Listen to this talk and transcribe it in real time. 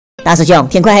大师兄，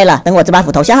天快黑了，等我这把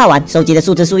斧头消耗完，收集的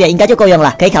树枝树叶应该就够用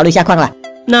了，可以考虑下矿了。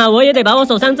那我也得把我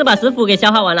手上这把石斧给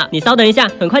消耗完了，你稍等一下，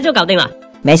很快就搞定了。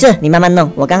没事，你慢慢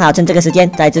弄，我刚好趁这个时间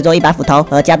再制作一把斧头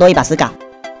和加多一把石镐。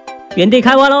原地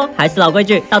开挖咯，还是老规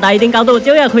矩，到达一定高度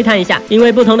就要窥探一下，因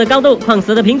为不同的高度，矿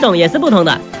石的品种也是不同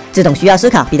的。这种需要思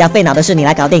考、比较费脑的事你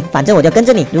来搞定，反正我就跟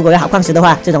着你。如果有好矿石的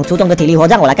话，这种出众的体力活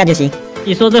让我来干就行。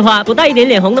你说这话不带一点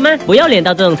脸红的吗？不要脸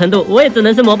到这种程度，我也只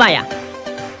能是膜拜呀。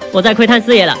我在窥探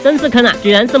视野了，真是坑啊！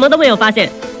居然什么都没有发现。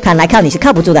看来靠你是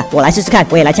靠不住的，我来试试看，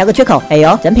我也来敲个缺口。哎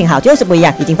呦，人品好就是不一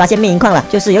样，已经发现密银矿了，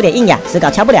就是有点硬呀，石镐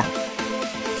敲不了。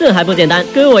这还不简单，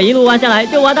哥我一路挖下来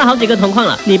就挖到好几个铜矿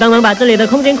了，你帮忙把这里的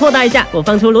空间扩大一下，我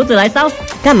放出炉子来烧。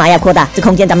干嘛要扩大？这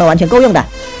空间咱们完全够用的。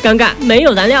尴尬，没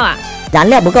有燃料啊！燃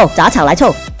料不够，杂草来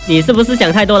凑。你是不是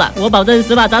想太多了？我保证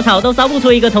10把杂草都烧不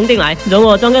出一个铜锭来。容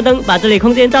我装个灯，把这里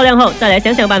空间照亮后，再来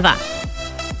想想办法。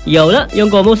有了，用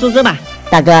果木树枝吧。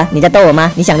大哥，你在逗我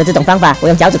吗？你想的这种方法，我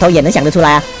用脚趾头也能想得出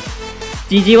来啊！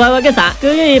唧唧歪歪个啥？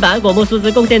哥愿意把果木树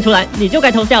枝贡献出来，你就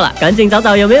该偷笑了。赶紧找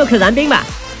找有没有可燃冰吧。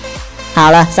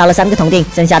好了，烧了3个铜锭，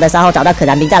剩下的稍后找到可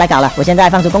燃冰再来搞了。我现在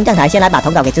放出工匠台，先来把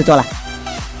铜镐给制作了。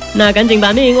那赶紧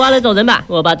把密银挖了走人吧。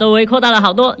我把周围扩大了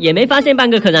好多，也没发现半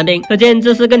个可燃冰，可见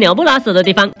这是个鸟不拉屎的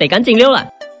地方，得赶紧溜了。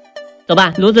走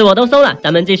吧，炉子我都收了，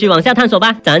咱们继续往下探索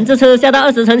吧。咱这次下到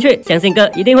20层去，相信哥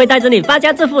一定会带着你发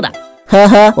家致富的。呵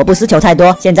呵，我不奢求太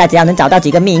多，现在只要能找到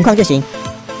几个密银矿就行。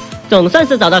总算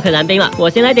是找到可燃冰了，我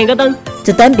先来点个灯。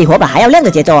这灯比火把还要亮的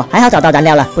节奏哦，还好找到燃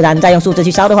料了，不然再用树枝去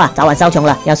烧的话，早晚烧穷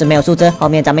了。要是没有树枝，后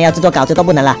面咱们要制作镐子都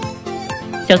不能了。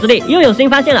小师弟又有新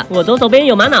发现了，我左手边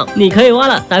有玛瑙，你可以挖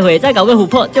了，待会再搞个琥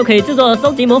珀就可以制作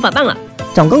收集魔法棒了。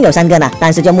总共有3个呢，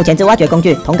但是就目前这挖掘工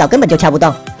具，铜镐根本就敲不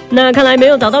动。那看来没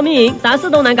有找到密银，啥事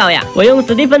都难搞呀。我用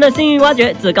史蒂芬的幸运挖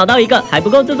掘，只搞到1个，还不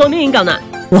够制作密银镐呢。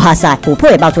哇塞，琥珀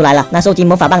也爆出来了，那收集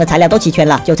魔法棒的材料都齐全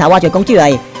了，就差挖掘工具而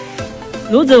已。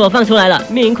炉子我放出来了，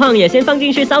密银矿也先放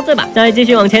进去烧这把，再继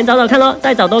续往前找找看咯，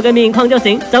再找多个密银矿就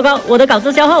行。糟糕，我的镐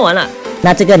子消耗完了。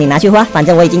那这个你拿去花，反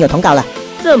正我已经有铜镐了。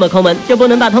这么抠门就不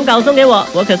能把铜镐送给我？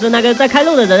我可是那个在开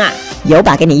路的人啊！有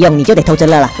把给你用，你就得偷着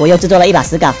乐了。我又制作了1把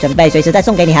石镐，准备随时再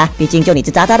送给你哈。毕竟就你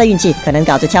这渣渣的运气，可能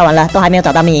镐子敲完了都还没有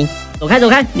找到密银。走开走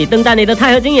开，你瞪大你的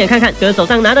钛合金眼看看，哥手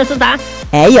上拿的是啥？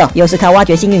哎呦，又是靠挖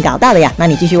掘幸运搞到的呀。那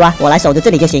你继续挖，我来守着这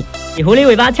里就行。你狐狸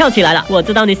尾巴翘起来了，我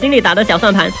知道你心里打的小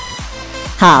算盘。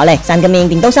好嘞，3个密银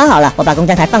锭都烧好了，我把工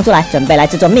匠台放出来，准备来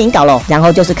制作密银镐喽。然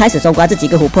后就是开始搜刮这几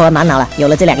个琥珀和玛瑙了。有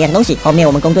了这2样东西，后面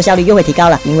我们工作效率又会提高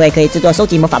了，因为可以制作收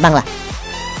集魔法棒了。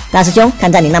大师兄，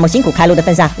看在你那么辛苦开路的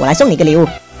份上，我来送你个礼物。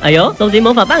哎呦，收集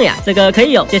魔法棒呀，这个可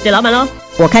以有，谢谢老板喽。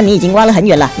我看你已经挖了很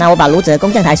远了，那我把炉子和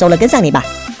工匠台收了，跟上你吧。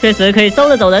确实可以收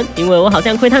了走人，因为我好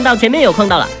像窥探到前面有矿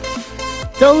道了。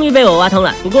终于被我挖通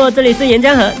了，不过这里是岩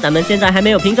浆河，咱们现在还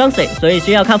没有瓶装水，所以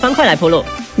需要靠方块来铺路。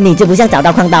你这不像找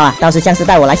到矿道啊，倒是像是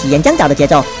带我来洗岩浆澡的节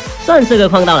奏。算是个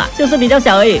矿道了，就是比较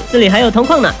小而已。这里还有铜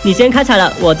矿呢，你先开采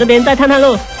了，我这边再探探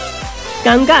路。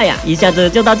尴尬呀，一下子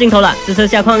就到尽头了，这次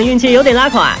下矿运气有点拉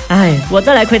垮。哎，我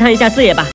再来窥探一下视野吧。